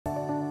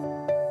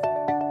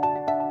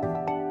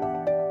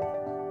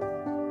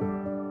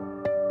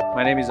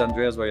My name is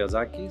Andreas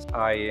Vogiatzakis.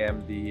 I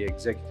am the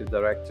Executive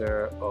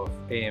Director of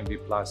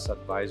AMV Plus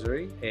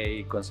Advisory,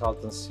 a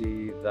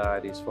consultancy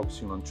that is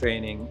focusing on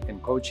training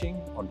and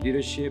coaching, on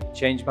leadership,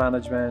 change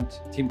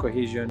management, team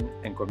cohesion,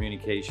 and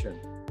communication.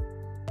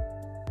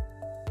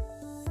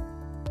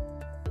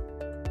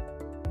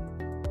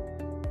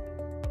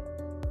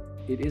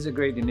 It is a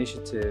great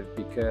initiative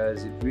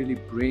because it really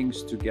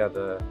brings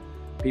together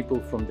people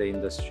from the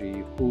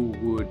industry who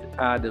would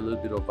add a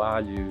little bit of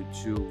value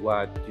to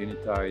what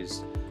UNITAR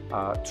is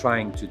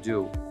trying to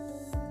do.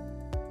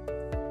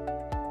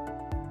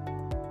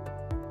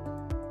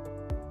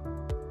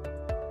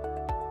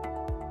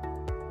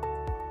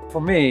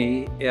 For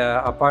me,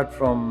 apart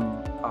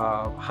from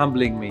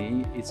humbling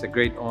me, it's a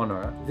great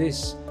honor.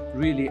 This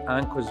really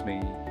anchors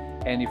me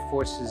and it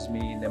forces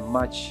me in a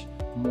much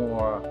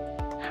more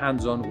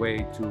hands-on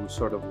way to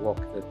sort of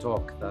walk the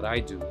talk that I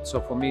do. So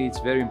for me, it's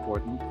very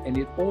important, and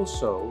it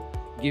also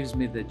gives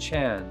me the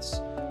chance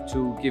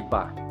to give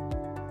back.